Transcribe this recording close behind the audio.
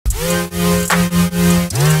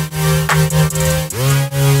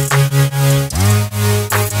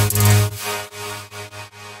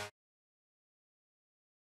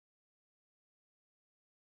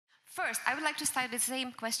first, I would like to start with the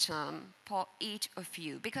same question for each of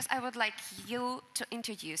you, because I would like you to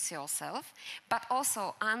introduce yourself, but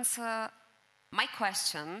also answer my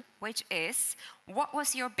question, which is, what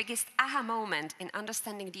was your biggest aha moment in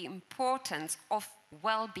understanding the importance of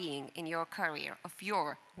well-being in your career, of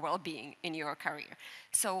your well-being in your career?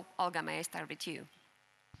 So, Olga, may I start with you?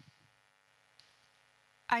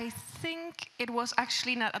 I think it was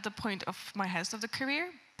actually not at the point of my health of the career,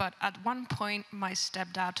 but at one point my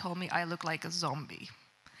stepdad told me I look like a zombie.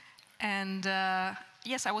 And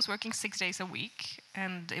yes, I was working 6 days a week,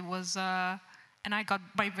 and it was... and I got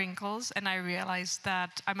my wrinkles, and I realized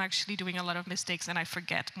that I'm actually doing a lot of mistakes and I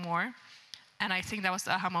forget more. And I think that was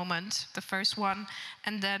the aha moment, the first one.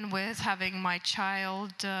 And then with having my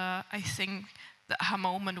child, I think the aha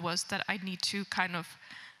moment was that I need to kind of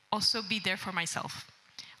also be there for myself.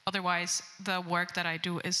 Otherwise, the work that I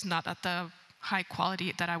do is not at the high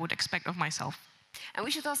quality that I would expect of myself. And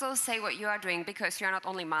we should also say what you are doing, because you are not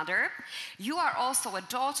only mother, you are also a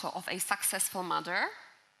daughter of a successful mother,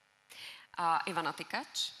 Ivana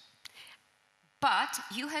Tikac, but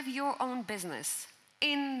you have your own business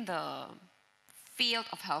in the field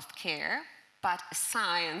of healthcare, but a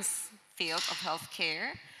science field of healthcare,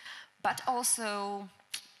 but also,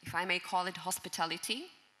 if I may call it, hospitality.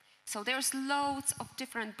 So there's loads of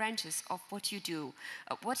different branches of what you do.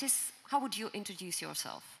 How would you introduce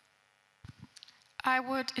yourself? I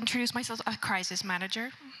would introduce myself as a crisis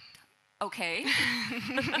manager. Okay.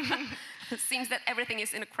 It seems that everything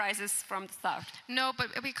is in a crisis from the start. No, but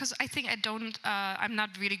because I think I'm not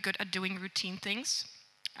really good at doing routine things.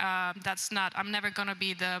 I'm never gonna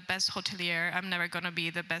be the best hotelier. I'm never gonna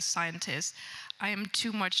be the best scientist. I am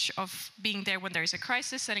too much of being there when there's a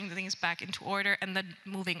crisis, setting the things back into order, and then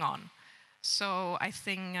moving on. So I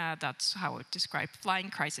think that's how I would describe flying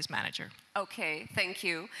crisis manager. Okay, thank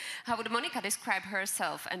you. How would Monika describe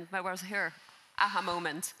herself, and where was her aha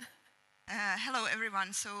moment? Hello,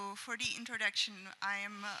 everyone. So for the introduction, I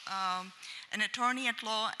am an attorney at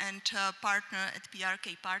law and partner at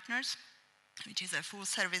PRK Partners, which is a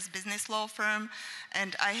full-service business law firm.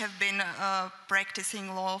 And I have been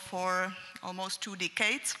practicing law for almost 2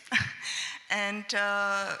 decades. And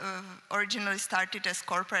originally started as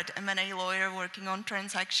corporate M&A lawyer working on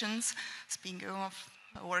transactions, speaking of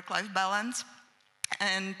work-life balance.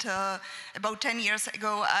 And about 10 years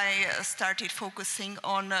ago, I started focusing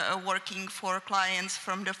on working for clients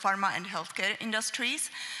from the pharma and healthcare industries.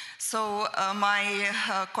 So my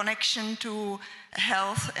connection to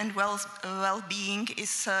health and well-being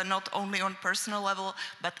is not only on personal level,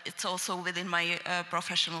 but it's also within my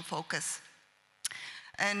professional focus.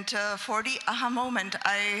 And for the aha moment,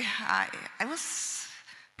 I was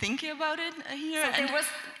thinking about it here. So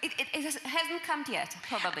it hasn't come yet,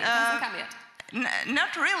 probably. It hasn't come yet.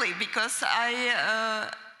 Not really, because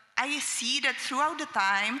I see that throughout the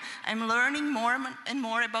time I'm learning more and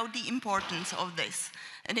more about the importance of this.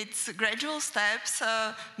 And it's gradual steps.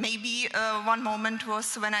 Maybe one moment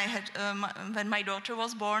was when when my daughter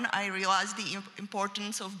was born. I realized the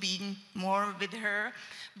importance of being more with her.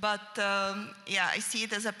 But yeah, I see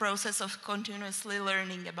it as a process of continuously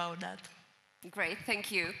learning about that. Great,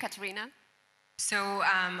 thank you. Kateřina? So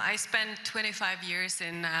I spent 25 years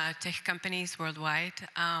in tech companies worldwide,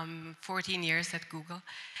 14 years at Google,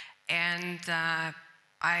 and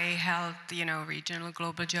I held, regional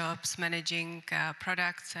global jobs, managing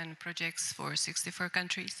products and projects for 64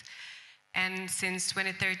 countries. And since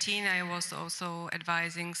 2013, I was also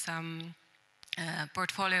advising some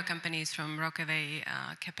portfolio companies from Rockaway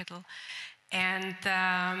Capital. And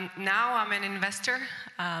now I'm an investor,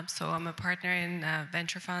 so I'm a partner in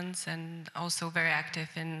venture funds and also very active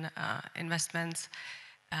in investments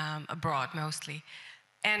abroad mostly.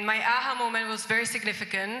 And my aha moment was very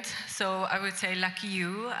significant, so I would say lucky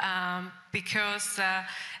you, because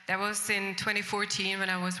that was in 2014 when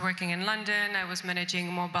I was working in London. I was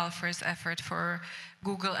managing mobile first effort for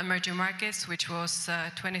Google Emerging Markets, which was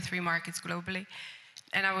 23 markets globally.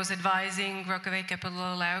 And I was advising Rockaway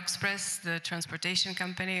Capital Express, the transportation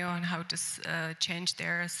company, on how to change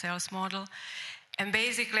their sales model. And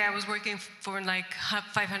basically, I was working for like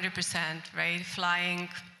 500%, right? Flying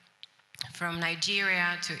from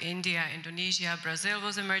Nigeria to India, Indonesia, Brazil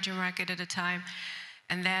was emerging market at the time.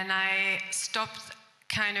 And then I stopped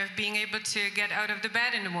kind of being able to get out of the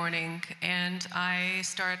bed in the morning, and I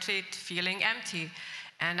started feeling empty.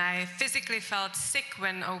 And I physically felt sick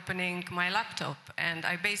when opening my laptop, and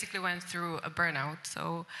I basically went through a burnout.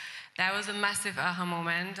 So that was a massive aha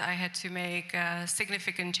moment. I had to make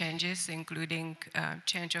significant changes, including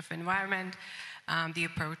change of environment, the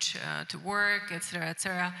approach to work, etc.,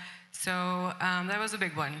 etc. So that was a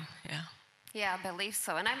big one, yeah. Yeah, I believe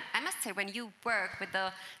so. And I must say, when you work with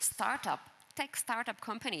the tech startup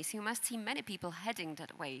companies, you must see many people heading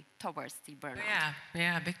that way towards the burnout.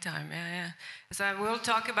 Yeah, big time. Yeah. So we'll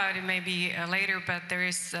talk about it maybe later, but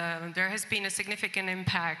there has been a significant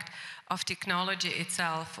impact of technology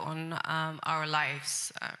itself on our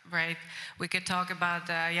lives, right? We could talk about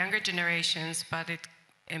the younger generations, but it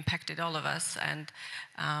impacted all of us, and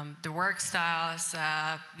the work styles,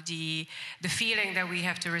 the feeling that we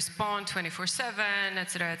have to respond 24/7,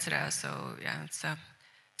 etc., etc. So yeah, it's a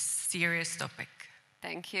serious topic.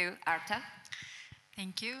 Thank you, Arta.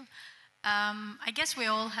 Thank you. I guess we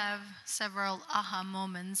all have several aha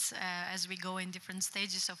moments as we go in different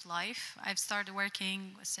stages of life. I've started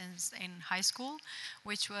working since in high school,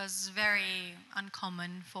 which was very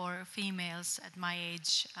uncommon for females at my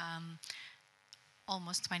age.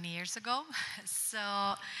 Almost 20 years ago. So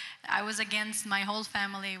I was against my whole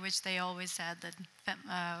family, which they always said that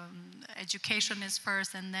education is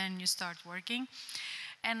first and then you start working.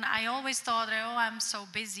 And I always thought, oh, I'm so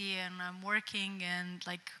busy and I'm working and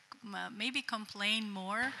like maybe complain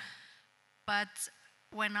more. But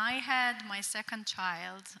when I had my second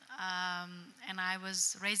child and I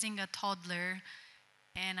was raising a toddler,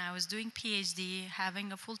 and I was doing PhD,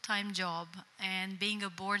 having a full-time job, and being a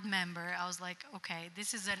board member, I was like, okay,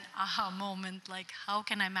 this is an aha moment. Like, how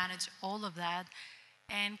can I manage all of that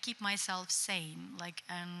and keep myself sane, like,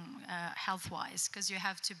 and health-wise? Because you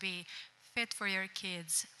have to be fit for your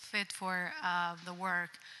kids, fit for the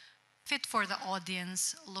work, fit for the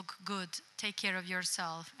audience, look good, take care of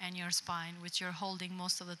yourself and your spine, which you're holding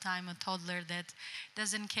most of the time, a toddler that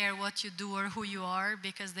doesn't care what you do or who you are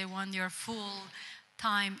because they want your full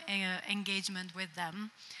time engagement with them.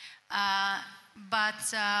 But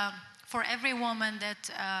for every woman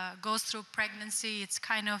that goes through pregnancy, it's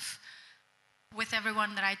kind of, with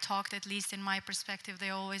everyone that I talked, at least in my perspective, they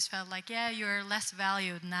always felt like, yeah, you're less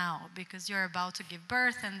valued now because you're about to give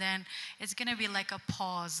birth, and then it's going to be like a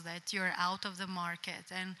pause that you're out of the market.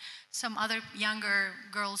 And some other younger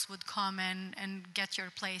girls would come and get your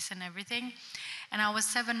place and everything. And I was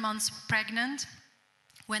 7 months pregnant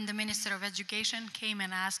when the Minister of Education came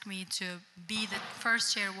and asked me to be the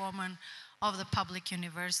first chairwoman of the public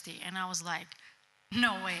university. And I was like,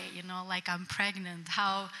 no way, like I'm pregnant.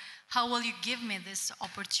 How will you give me this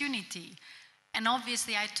opportunity? And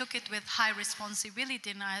obviously I took it with high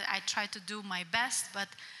responsibility and I tried to do my best, but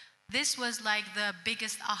this was like the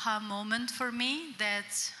biggest aha moment for me,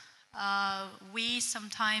 that we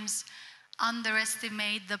sometimes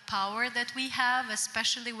underestimate the power that we have,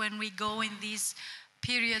 especially when we go in these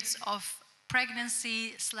periods of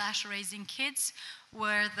pregnancy / raising kids,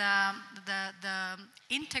 where the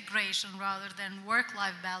integration rather than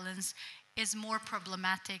work-life balance is more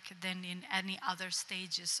problematic than in any other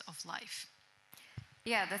stages of life.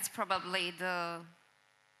 Yeah, that's probably the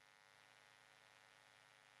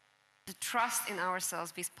trust in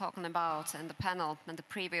ourselves we've spoken about in the panel, in the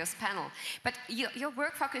previous panel. But your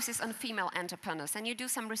work focuses on female entrepreneurs and you do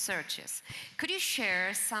some researches. Could you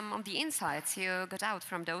share some of the insights you got out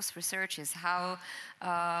from those researches? How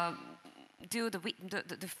do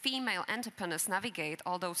the female entrepreneurs navigate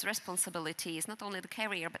all those responsibilities, not only the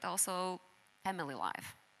career, but also family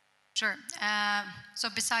life? Sure. So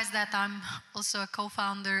besides that, I'm also a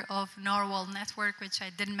co-founder of Narwhal Network, which I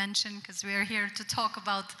didn't mention because we are here to talk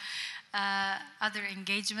about other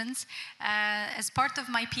engagements. As part of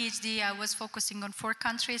my PhD, I was focusing on 4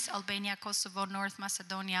 countries: Albania, Kosovo, North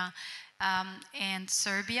Macedonia, and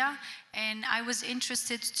Serbia. And I was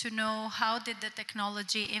interested to know how did the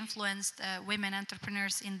technology influence women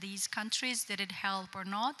entrepreneurs in these countries? Did it help or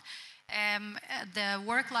not? The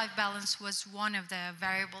work-life balance was one of the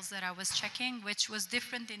variables that I was checking, which was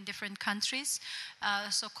different in different countries.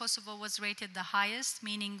 So Kosovo was rated the highest,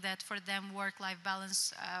 meaning that for them work-life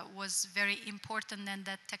balance was very important, and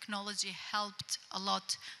that technology helped a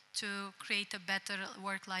lot to create a better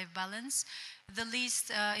work-life balance. The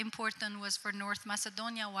least important was for North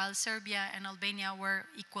Macedonia, while Serbia and Albania were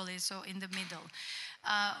equally so in the middle.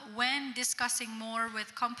 When discussing more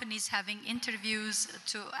with companies, having interviews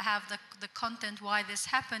to have the content why this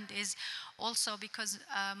happened is also because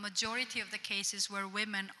majority of the cases where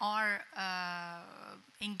women are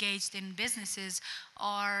engaged in businesses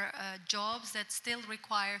are jobs that still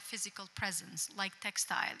require physical presence, like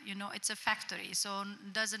textile. It's a factory, so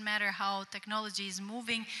it doesn't matter how technology is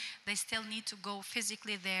moving, they still need to go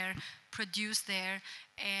physically there, produce there.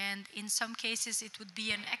 And in some cases it would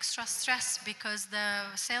be an extra stress because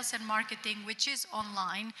the sales and marketing, which is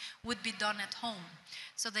online, would be done at home.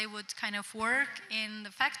 So they would kind of work in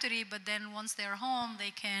the factory, but then once they're home,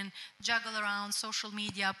 they can juggle around social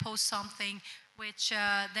media, post something which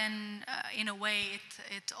then, in a way,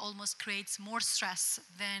 it almost creates more stress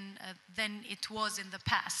than it was in the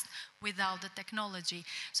past without the technology.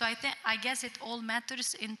 So I guess it all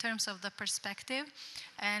matters in terms of the perspective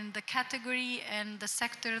and the category and the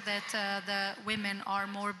sector that the women are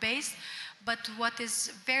more based. But what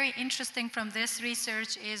is very interesting from this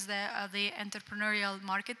research is the entrepreneurial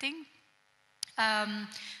marketing.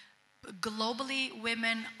 Globally,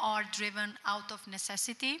 women are driven out of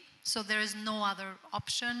necessity, so there is no other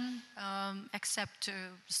option except to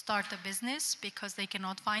start a business because they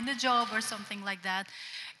cannot find a job or something like that.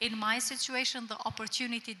 In my situation, the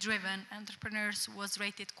opportunity-driven entrepreneurs was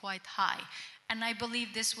rated quite high. And I believe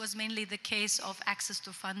this was mainly the case of access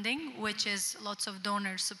to funding, which is lots of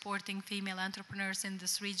donors supporting female entrepreneurs in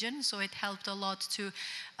this region. So it helped a lot to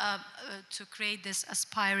create this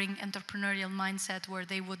aspiring entrepreneurial mindset where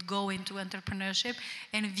they would go into entrepreneurship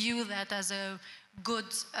and view that as a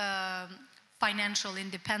good financial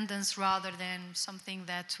independence rather than something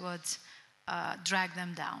that would drag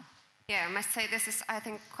them down. Yeah, I must say this is, I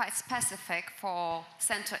think, quite specific for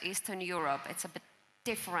Central Eastern Europe. It's a bit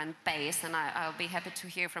different base, and I'll be happy to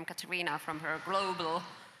hear from Kateřina, from her global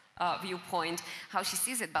viewpoint, how she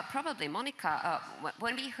sees it. But probably, Monika,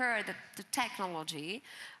 when we heard that the technology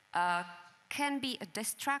can be a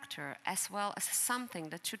distractor as well as something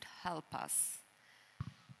that should help us,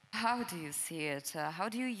 how do you see it? How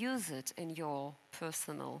do you use it in your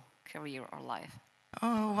personal career or life?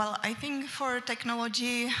 Well, I think for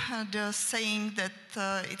technology, the saying that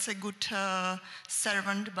it's a good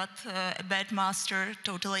servant but a bad master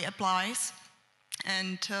totally applies.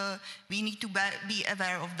 And we need to be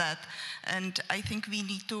aware of that. And I think we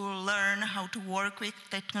need to learn how to work with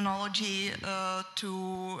technology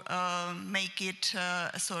to make it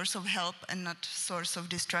a source of help and not a source of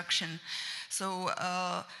distraction. So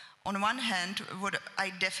on one hand, what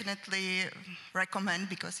I definitely recommend,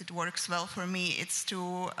 because it works well for me, it's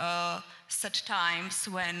to set times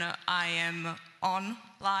when I am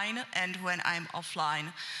online and when I'm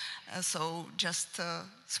offline. So just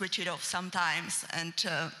switch it off sometimes and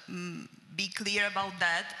be clear about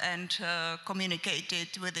that and communicate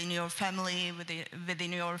it within your family,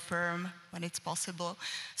 within your firm when it's possible.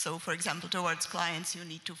 So, for example, towards clients, you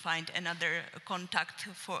need to find another contact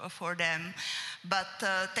for them. But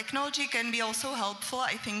technology can be also helpful.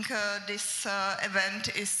 I think this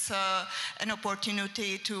event is an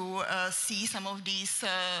opportunity to see some of these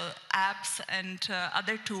apps and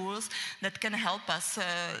other tools that can help us.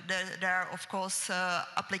 There are, of course,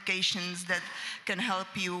 applications that can help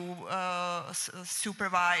you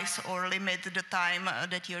supervise or limit the time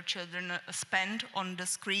that your children spend on the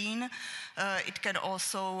screen. It can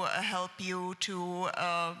also help you to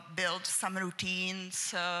build some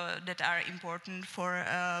routines that are important for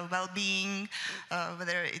well-being,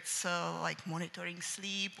 whether it's like monitoring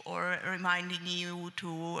sleep or reminding you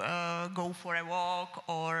to go for a walk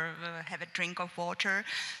or have a drink of water.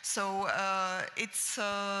 So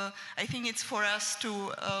I think it's for us to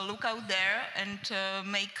look out there and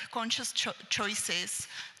make conscious choices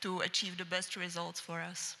to achieve the best results for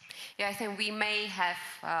us. Yeah, I think we may have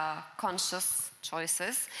conscious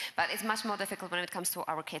choices, but it's much more difficult when it comes to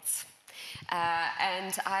our kids.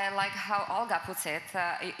 And I like how Olga puts it.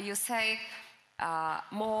 You say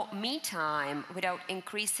more me time without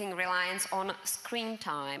increasing reliance on screen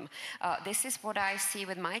time. This is what I see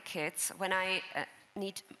with my kids. When I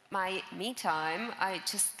need my me time, I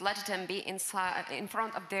just let them be in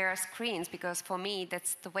front of their screens, because for me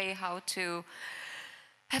that's the way how to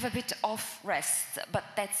have a bit of rest, but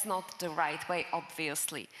that's not the right way,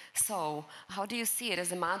 obviously. So how do you see it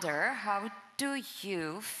as a mother? How do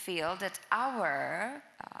you feel that our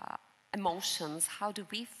emotions, how do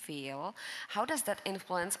we feel? How does that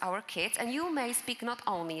influence our kids? And you may speak not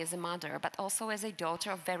only as a mother, but also as a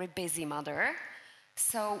daughter, a very busy mother.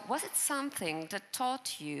 So was it something that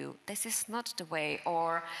taught you this is not the way,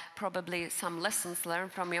 or probably some lessons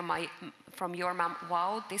learned from your mom?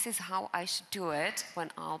 Wow, this is how I should do it when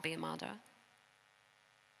I'll be a mother.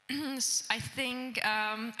 I think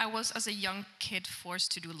I was, as a young kid,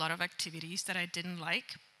 forced to do a lot of activities that I didn't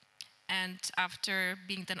like. And after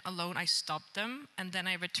being then alone, I stopped them, and then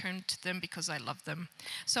I returned to them because I love them.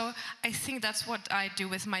 So I think that's what I do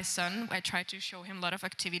with my son. I try to show him a lot of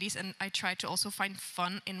activities, and I try to also find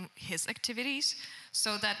fun in his activities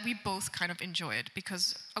so that we both kind of enjoy it.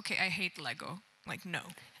 Because, okay, I hate Lego. Like, no.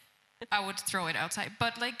 I would throw it outside.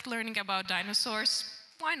 But like learning about dinosaurs,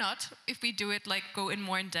 why not? If we do it, like go in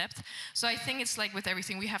more in depth. So I think it's like with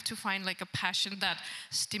everything, we have to find like a passion that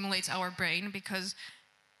stimulates our brain, because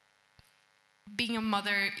being a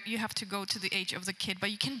mother, you have to go to the age of the kid,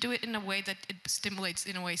 but you can do it in a way that it stimulates,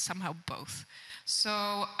 in a way, somehow both. So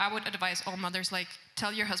I would advise all mothers, like,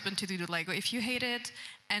 tell your husband to do the Lego if you hate it,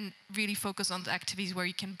 and really focus on the activities where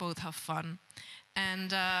you can both have fun.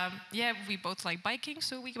 And yeah, we both like biking,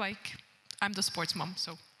 so we bike. I'm the sports mom,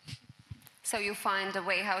 so. So you find a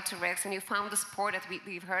way how to relax, and you found the sport that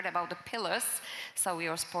we've heard about, the pillars. So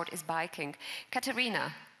your sport is biking.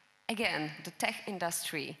 Kateřina, again, the tech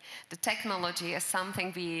industry, the technology is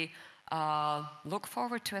something we look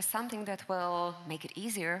forward to as something that will make it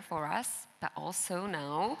easier for us, but also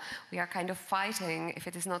now we are kind of fighting if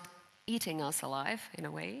it is not eating us alive, in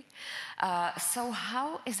a way. So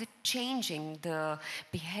how is it changing the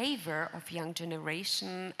behavior of young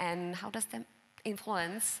generation, and how does that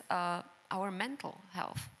influence our mental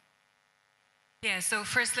health? Yeah, so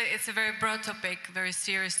firstly, it's a very broad topic, very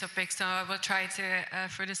serious topic, so I will try to,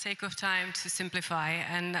 for the sake of time, to simplify.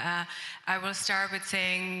 And I will start with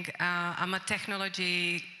saying I'm a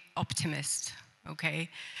technology optimist, okay?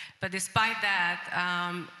 But despite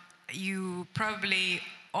that, you probably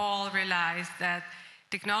all realize that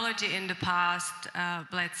technology in the past,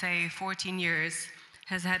 let's say 14 years,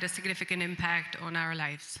 has had a significant impact on our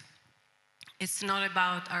lives. It's not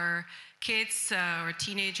about our kids or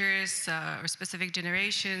teenagers or specific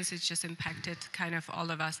generations, it's just impacted kind of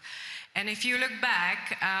all of us. And if you look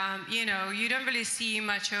back, you know, you don't really see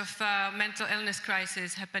much of mental illness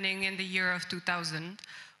crisis happening in the year of 2000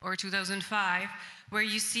 or 2005, where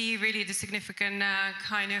you see really the significant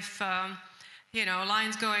kind of, you know,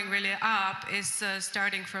 lines going really up is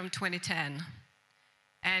starting from 2010.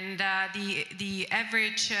 And the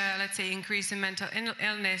average, let's say, increase in mental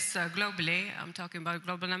illness globally, I'm talking about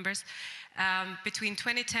global numbers, between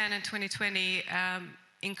 2010 and 2020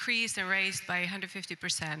 increased and raised by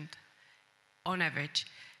 150% on average.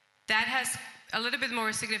 That has a little bit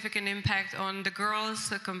more significant impact on the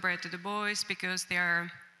girls compared to the boys because they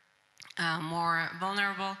are more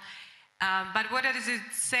vulnerable. But what does it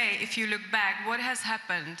say if you look back? What has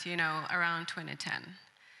happened, you know, around 2010?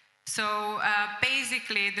 So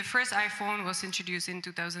basically, the first iPhone was introduced in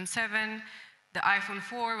 2007. The iPhone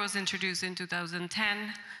 4 was introduced in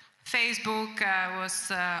 2010. Facebook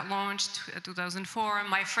was launched in 2004.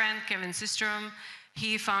 My friend, Kevin Systrom,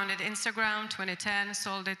 he founded Instagram 2010,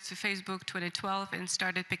 sold it to Facebook 2012, and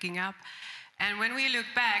started picking up. And when we look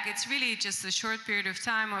back, it's really just a short period of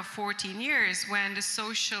time of 14 years when the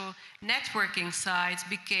social networking sites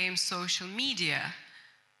became social media.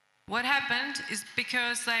 What happened is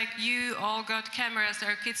because, like, you all got cameras,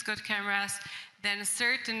 our kids got cameras, then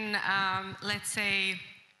certain, let's say,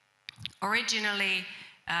 originally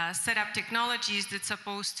set up technologies that's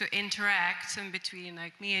supposed to interact in between,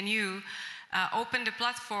 like me and you, opened a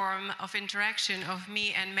platform of interaction of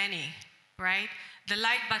me and many, right? The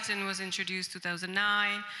like button was introduced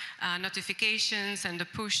 2009, notifications and the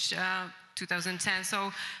push 2010.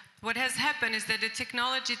 So what has happened is that the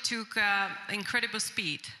technology took incredible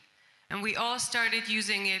speed. And we all started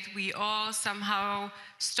using it. We all somehow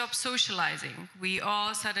stopped socializing. We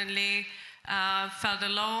all suddenly felt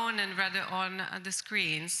alone and rather on the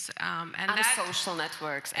screens. And social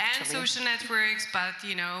networks, actually. And social networks, but,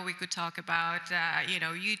 you know, we could talk about, you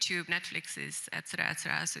know, YouTube, Netflixes, etc.,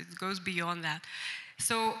 etc. So it goes beyond that.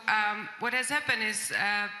 So what has happened is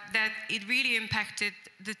that it really impacted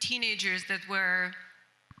the teenagers that were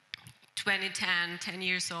 10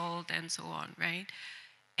 years old, and so on, right?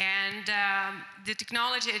 And the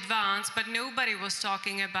technology advanced, but nobody was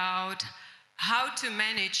talking about how to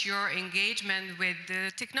manage your engagement with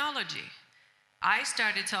the technology. I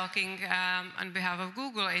started talking on behalf of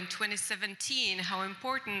Google in 2017 how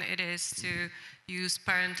important it is to use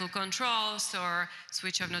parental controls or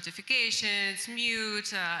switch off notifications,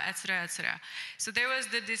 mute, etc., etc. So there was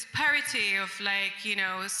the disparity of, like, you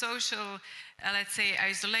know, social, let's say,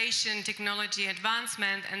 isolation, technology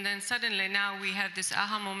advancement, and then suddenly now we have this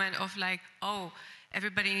aha moment of, like, oh,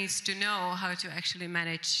 everybody needs to know how to actually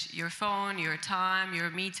manage your phone, your time, your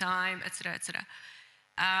me time, etc., etc.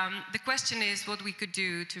 The question is what we could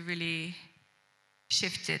do to really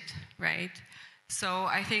shift it, right? So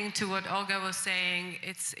I think to what Olga was saying,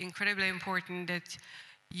 it's incredibly important that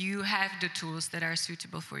you have the tools that are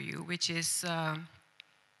suitable for you, which is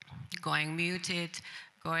going muted,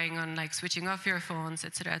 going on, like, switching off your phones,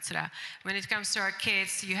 etc., etc. When it comes to our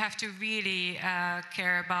kids, you have to really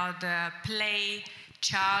care about the play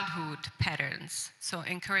childhood patterns. So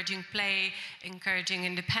encouraging play, encouraging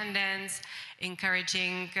independence,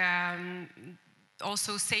 encouraging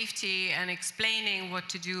also safety, and explaining what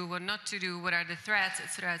to do, what not to do, what are the threats,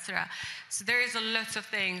 etc., etc. So there is a lot of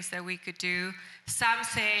things that we could do. Some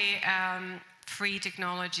say free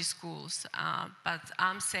technology schools, but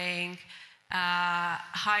I'm saying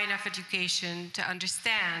high enough education to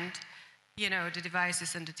understand, the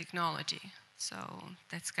devices and the technology. So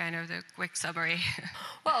that's kind of the quick summary.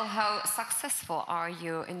 Well, how successful are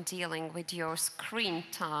you in dealing with your screen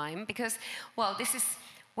time? Because, well, this is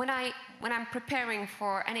when I'm preparing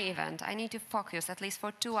for any event, I need to focus at least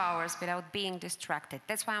for 2 hours without being distracted.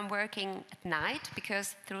 That's why I'm working at night,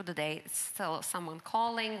 because through the day it's still someone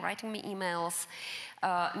calling, writing me emails,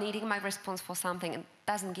 needing my response for something. It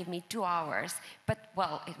doesn't give me 2 hours. But,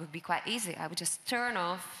 well, it would be quite easy. I would just turn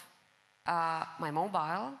off my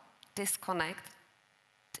mobile, disconnect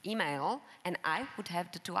email, and I would have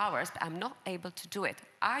the 2 hours, but I'm not able to do it.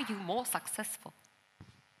 Are you more successful?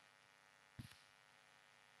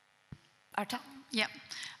 Arta? Yeah.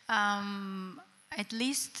 At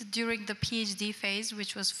least during the PhD phase,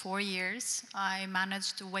 which was 4 years, I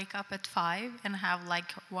managed to wake up at 5 and have like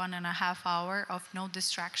 1.5 hours of no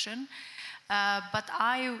distraction. But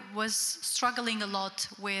I was struggling a lot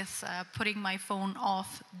with putting my phone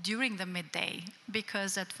off during the midday,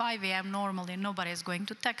 because at 5 a.m. normally nobody is going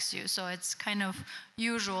to text you. So it's kind of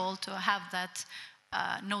usual to have that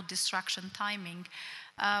no distraction timing.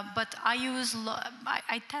 But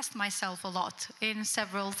I test myself a lot in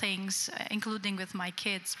several things, including with my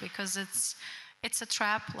kids, because it's a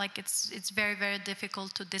trap. Like it's very, very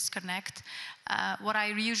difficult to disconnect. What I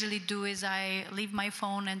usually do is I leave my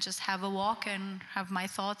phone and just have a walk and have my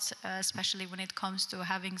thoughts, especially when it comes to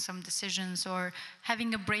having some decisions or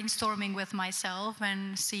having a brainstorming with myself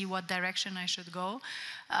and see what direction I should go.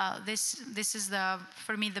 This is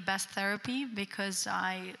for me the best therapy, because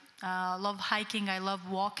I love hiking, I love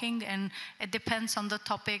walking, and it depends on the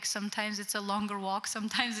topic. Sometimes it's a longer walk,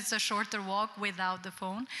 sometimes it's a shorter walk without the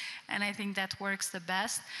phone, and I think that works the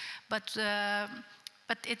best.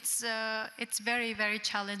 But it's very, very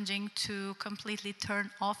challenging to completely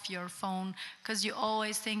turn off your phone, because you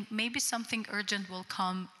always think maybe something urgent will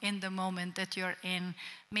come in the moment that you're in.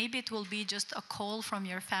 Maybe it will be just a call from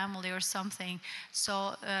your family or something.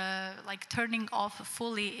 So like turning off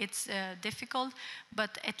fully, it's difficult,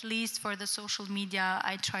 but at least for the social media,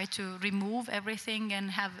 I try to remove everything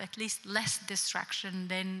and have at least less distraction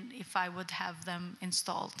than if I would have them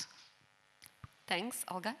installed. Thanks,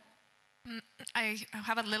 Olga. I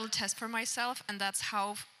have a little test for myself, and that's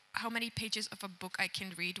how many pages of a book I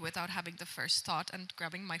can read without having the first thought and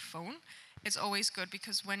grabbing my phone. It's always good,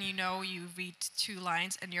 because when you read 2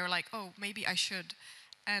 lines and you're like, oh, maybe I should,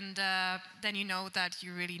 and then you know that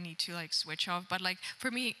you really need to like switch off. But like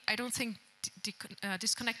for me, I don't think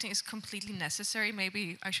disconnecting is completely necessary.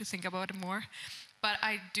 Maybe I should think about it more. But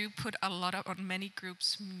I do put a lot on many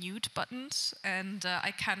groups mute buttons, and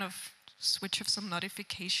I kind of switch off some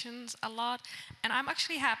notifications a lot, and I'm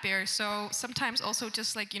actually happier. So sometimes also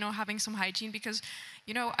just like, having some hygiene, because,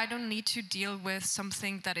 I don't need to deal with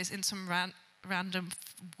something that is in some random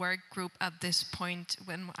work group at this point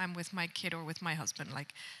when I'm with my kid or with my husband.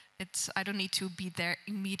 Like, I don't need to be there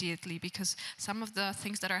immediately, because some of the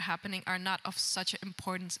things that are happening are not of such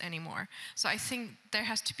importance anymore. So I think there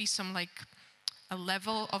has to be some like a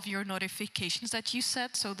level of your notifications that you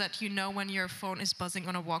set, so that when your phone is buzzing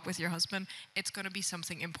on a walk with your husband, it's going to be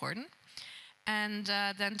something important. And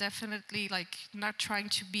then definitely like not trying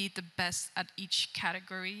to be the best at each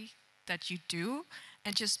category that you do,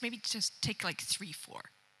 and maybe take like 3, 4.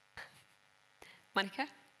 Monika?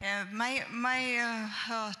 My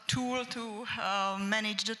tool to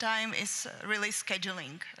manage the time is really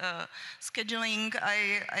scheduling.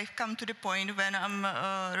 I've come to the point when I'm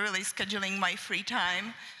really scheduling my free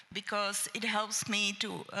time, because it helps me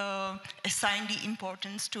to assign the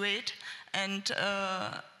importance to it, and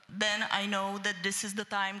then I know that this is the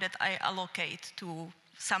time that I allocate to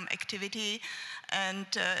some activity. And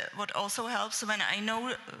what also helps, when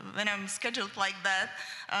I'm scheduled like that,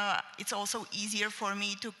 it's also easier for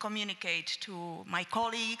me to communicate to my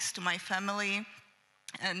colleagues, to my family,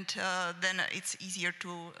 and then it's easier to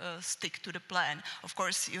stick to the plan. Of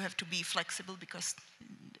course, you have to be flexible, because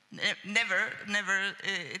never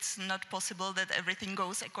it's not possible that everything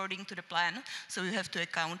goes according to the plan, so you have to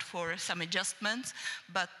account for some adjustments,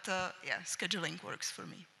 but scheduling works for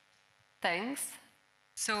me. Thanks.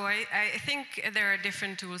 So I think there are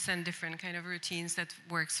different tools and different kind of routines that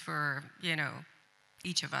works for,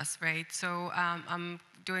 each of us, right? So I'm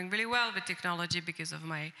doing really well with technology because of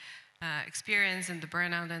my experience and the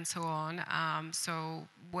burnout and so on. So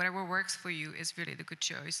whatever works for you is really the good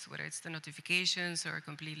choice, whether it's the notifications or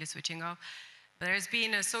completely switching off. But there's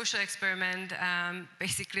been a social experiment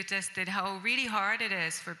basically tested how really hard it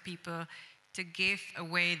is for people to give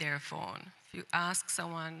away their phone. If you ask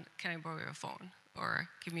someone, can I borrow your phone? Or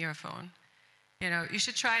give me your phone. You know, you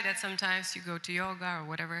should try that sometimes. You go to yoga or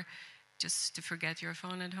whatever, just to forget your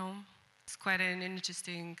phone at home. It's quite an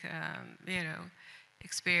interesting, you know,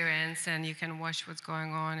 experience, and you can watch what's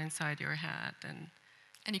going on inside your head.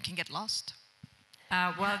 And you can get lost.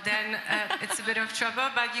 Well, then it's a bit of trouble,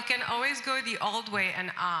 but you can always go the old way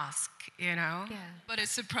and ask, you know? Yeah. But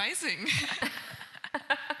it's surprising.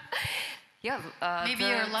 Yeah. Maybe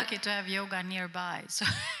you're lucky to have yoga nearby. So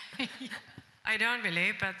I don't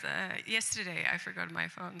really, but yesterday I forgot my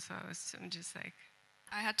phone, so I'm just like...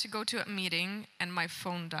 I had to go to a meeting and my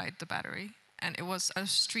phone died, the battery. And it was a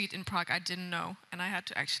street in Prague I didn't know, and I had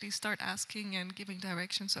to actually start asking and giving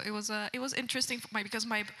directions. So it was interesting for because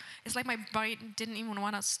it's like my brain didn't even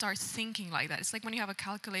want to start thinking like that. It's like when you have a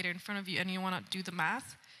calculator in front of you and you want to do the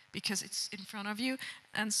math because it's in front of you,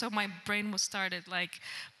 and so my brain was started like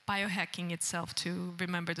biohacking itself to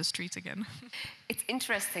remember the streets again. It's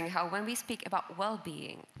interesting how when we speak about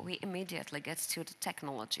well-being, we immediately get to the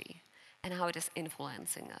technology and how it is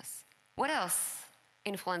influencing us. What else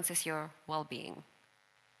influences your well-being?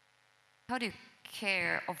 How do you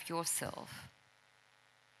care of yourself?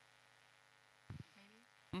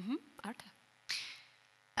 Arta.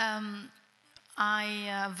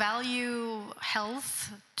 I value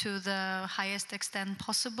health to the highest extent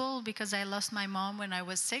possible because I lost my mom when I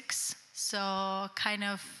was 6. So kind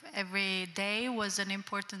of every day was an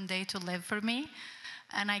important day to live for me.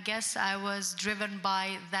 And I guess I was driven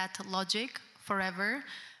by that logic forever,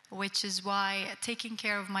 which is why taking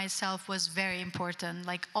care of myself was very important.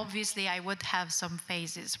 Like, obviously, I would have some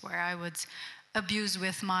phases where I would abuse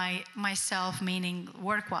with myself, meaning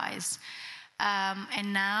work-wise.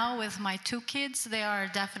 And now, with my 2 kids, they are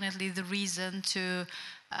definitely the reason to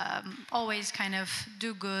always kind of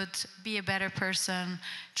do good, be a better person,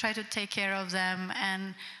 try to take care of them,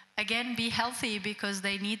 and again, be healthy because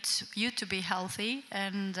they need you to be healthy.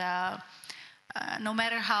 And no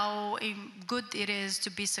matter how good it is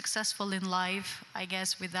to be successful in life, I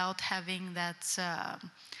guess without having that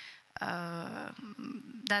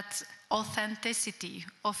that authenticity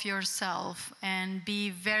of yourself and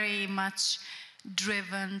be very much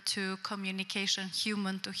driven to communication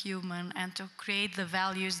human to human and to create the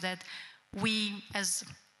values that we as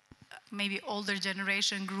maybe older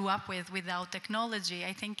generation grew up with without technology.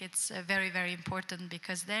 I think it's very, very important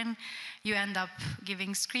because then you end up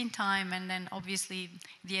giving screen time, and then obviously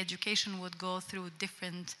the education would go through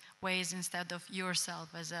different ways instead of yourself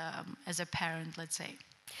as a parent, let's say.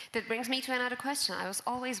 That brings me to another question. I was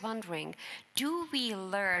always wondering, do we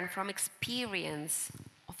learn from experience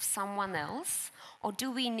of someone else, or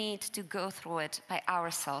do we need to go through it by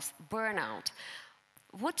ourselves? Burnout.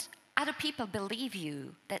 Would other people believe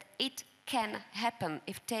you that it can happen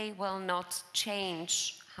if they will not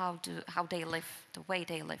change how they live, the way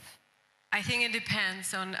they live? I think it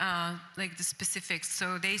depends on like the specifics.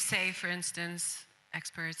 So they say, for instance,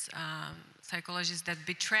 experts, psychologists, that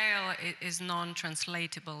betrayal is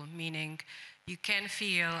non-translatable, meaning you can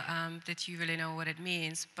feel that you really know what it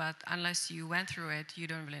means, but unless you went through it, you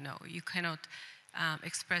don't really know. You cannot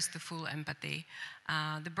express the full empathy.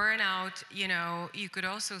 The burnout, you know, you could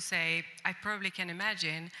also say, I probably can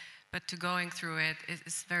imagine, but to going through it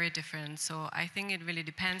is very different. So I think it really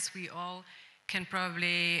depends. We all can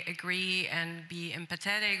probably agree and be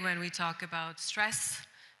empathetic when we talk about stress,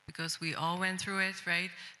 because we all went through it, right?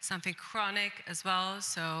 Something chronic as well.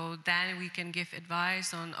 So then we can give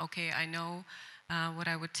advice on, okay, I know what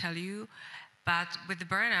I would tell you. But with the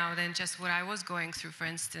burnout and just what I was going through, for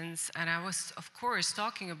instance, and I was, of course,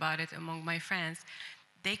 talking about it among my friends,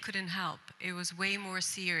 they couldn't help. It was way more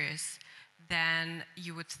serious than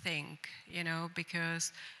you would think, you know,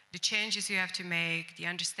 because the changes you have to make, the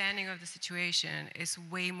understanding of the situation is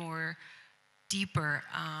way more deeper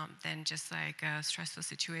than just like a stressful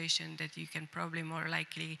situation that you can probably more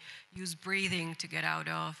likely use breathing to get out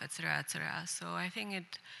of, etc., etc. So I think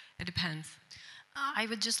it depends. I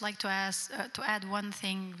would just like to add one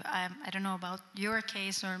thing. I don't know about your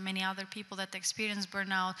case or many other people that experience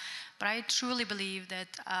burnout, but I truly believe that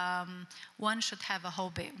one should have a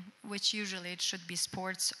hobby, which usually it should be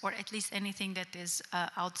sports or at least anything that is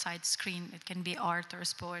outside screen. It can be art or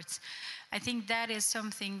sports. I think that is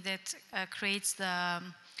something that creates the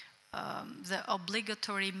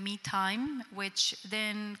obligatory me time, which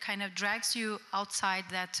then kind of drags you outside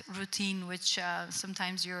that routine, which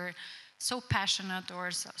sometimes you're so passionate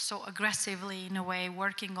or so aggressively in a way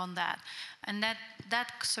working on that, and that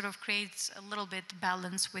sort of creates a little bit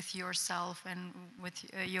balance with yourself and with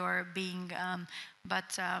your being,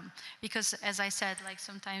 because as I said, like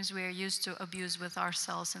sometimes we're used to abuse with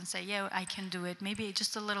ourselves and say, yeah, I can do it, maybe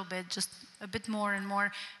just a little bit, just a bit more and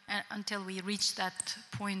more, until we reach that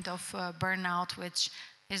point of burnout, which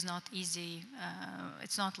is not easy.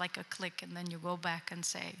 It's not like a click and then you go back and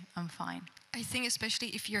say, I'm fine. I think especially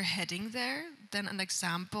if you're heading there, then an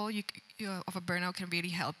example of a burnout can really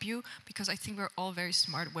help you, because I think we're all very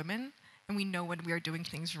smart women and we know when we are doing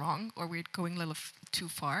things wrong or we're going a little too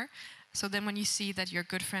far. So then when you see that your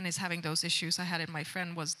good friend is having those issues, I had it, my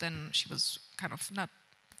friend was then, she was kind of not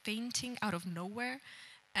fainting out of nowhere.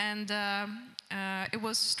 And it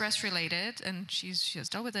was stress related and she has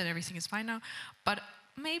dealt with it, everything is fine now. But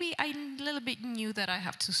maybe I a little bit knew that I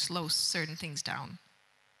have to slow certain things down.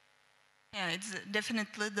 Yeah, it's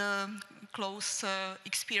definitely the close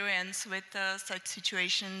experience with such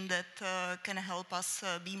situation that can help us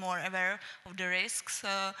be more aware of the risks.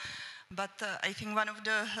 But I think one of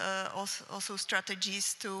the also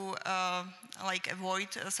strategies to like avoid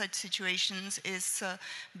such situations is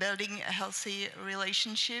building healthy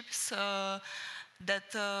relationships that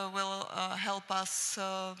will help us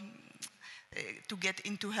to get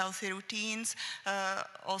into healthy routines.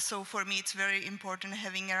 Also for me it's very important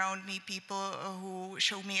having around me people who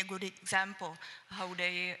show me a good example, how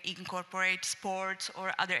they incorporate sports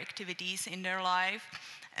or other activities in their life.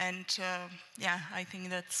 And yeah, I think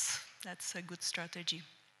that's a good strategy.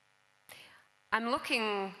 I'm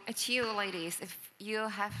looking at you, ladies, if you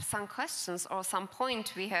have some questions or some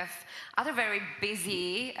point. We have other very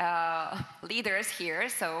busy leaders here,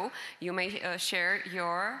 so you may share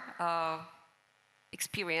your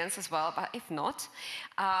experience as well, but if not,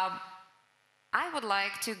 I would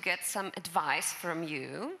like to get some advice from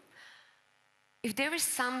you. If there is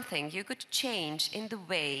something you could change in the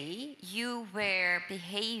way you were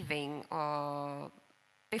behaving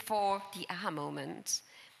before the aha moment,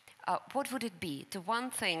 what would it be? The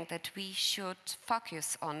one thing that we should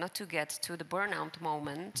focus on, not to get to the burnout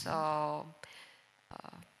moment,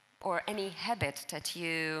 or any habit that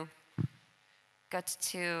you got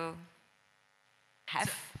to have?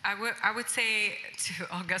 So I would say,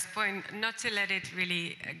 to Olga's point, not to let it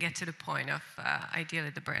really get to the point of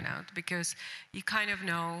ideally the burnout, because you kind of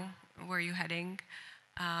know where you're heading,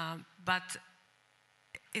 but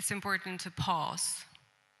it's important to pause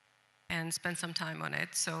and spend some time on it.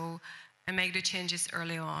 So, and make the changes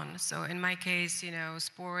early on. So in my case, you know,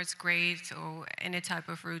 sports, great, or any type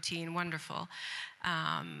of routine, wonderful.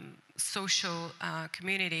 Social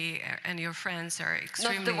community and your friends are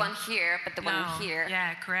extremely... Not the one here, but the one here.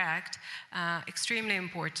 Yeah, correct. Extremely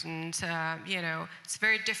important. You know, it's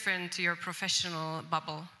very different to your professional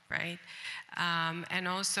bubble, right? And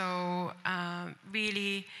also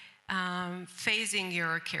really phasing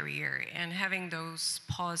your career and having those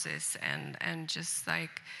pauses and just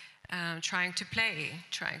like trying to play,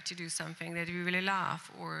 trying to do something that you really love,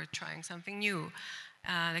 or trying something new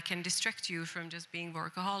that can distract you from just being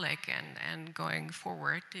workaholic and going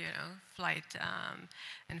forward, you know, flight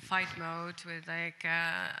and fight mode with like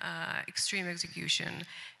extreme execution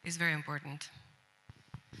is very important.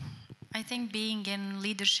 I think being in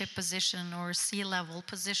leadership position or C-level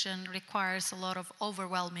position requires a lot of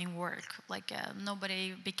overwhelming work. Like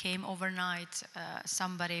nobody became overnight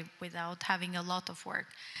somebody without having a lot of work.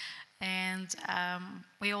 And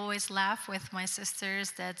we always laugh with my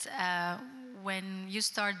sisters that when you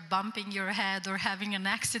start bumping your head or having an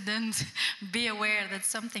accident, be aware that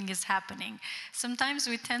something is happening. Sometimes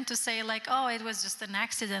we tend to say like, oh, it was just an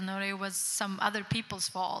accident or it was some other people's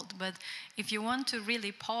fault. But if you want to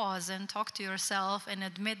really pause and talk to yourself and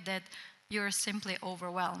admit that you're simply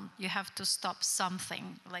overwhelmed, you have to stop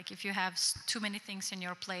something. Like if you have too many things in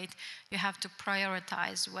your plate, you have to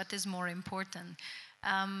prioritize what is more important.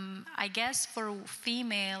 I guess for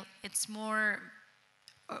female, it's more,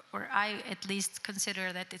 or I at least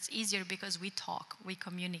consider that it's easier because we talk, we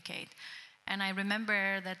communicate. And I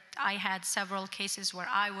remember that I had several cases where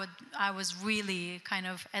I was really kind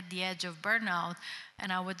of at the edge of burnout,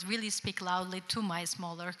 and I would really speak loudly to my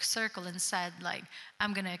smaller circle and said like,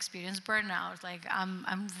 I'm gonna experience burnout, like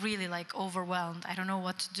I'm really like overwhelmed, I don't know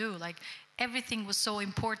what to do. Like everything was so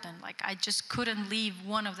important, like I just couldn't leave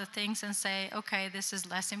one of the things and say, okay, this is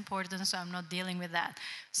less important, so I'm not dealing with that.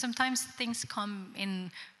 Sometimes things come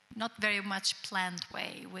in not very much planned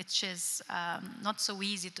way, which is not so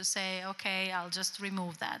easy to say, okay, I'll just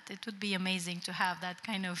remove that. It would be amazing to have that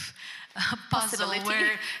kind of puzzle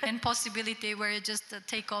possibility where you just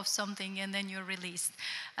take off something and then you're released,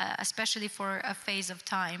 especially for a phase of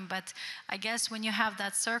time. But I guess when you have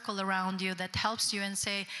that circle around you that helps you and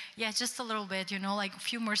say, yeah, just a little bit, you know, like a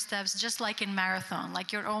few more steps, just like in marathon,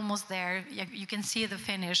 like you're almost there, you can see the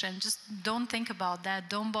finish, and just don't think about that,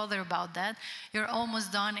 don't bother about that, you're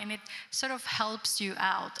almost done. And it sort of helps you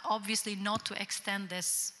out. Obviously not to extend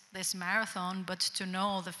this marathon, but to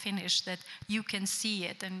know the finish, that you can see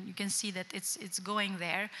it and you can see that it's going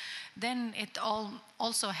there. Then it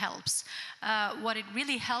also helps. What it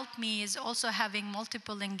really helped me is also having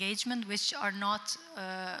multiple engagement which are not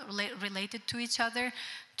related to each other.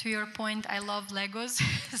 To your point, I love Legos.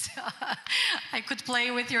 So I could play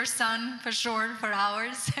with your son for sure for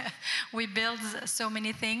hours. We build so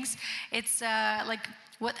many things. It's like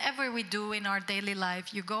whatever we do in our daily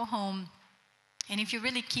life, you go home, and if you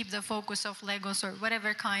really keep the focus of Legos or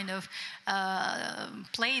whatever kind of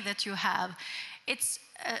play that you have, it's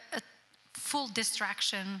a full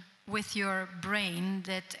distraction with your brain,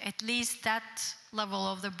 that at least that level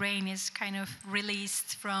of the brain is kind of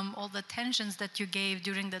released from all the tensions that you gave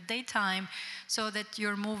during the daytime, so that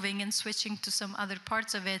you're moving and switching to some other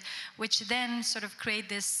parts of it, which then sort of create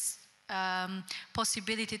this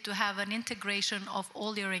possibility to have an integration of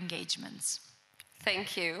all your engagements.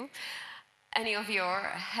 Thank you. Any of your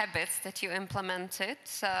habits that you implemented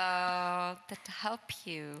that help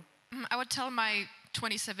you? I would tell my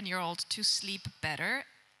 27-year-old to sleep better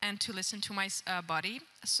and to listen to my body.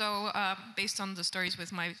 So based on the stories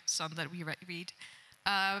with my son that we read,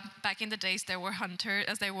 back in the days there were hunters,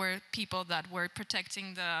 as there were people that were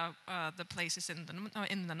protecting the places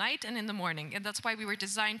in the night and in the morning, and that's why we were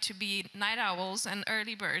designed to be night owls and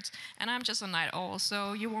early birds. And I'm just a night owl,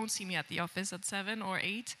 so you won't see me at the office at 7 or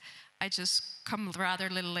 8. I just come rather a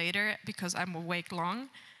little later because I'm awake long,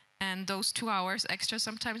 and those 2 hours extra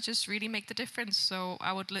sometimes just really make the difference. So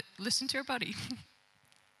I would listen to your body.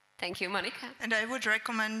 Thank you, Monika. And I would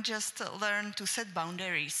recommend just learn to set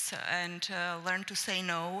boundaries and learn to say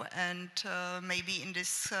no. And maybe in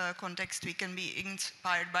this context, we can be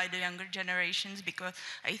inspired by the younger generations, because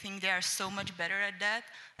I think they are so much better at that.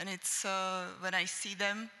 And it's when I see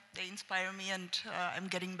them, they inspire me, and I'm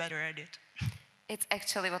getting better at it. It's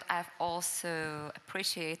actually what I've also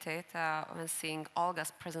appreciated when seeing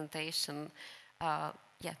Olga's presentation.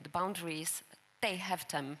 Yeah, the boundaries, they have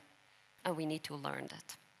them, and we need to learn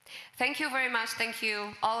that. Thank you very much. Thank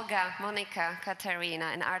you, Olga, Monika,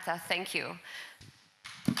 Kateřina, and Arta. Thank you.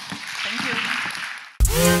 Thank you.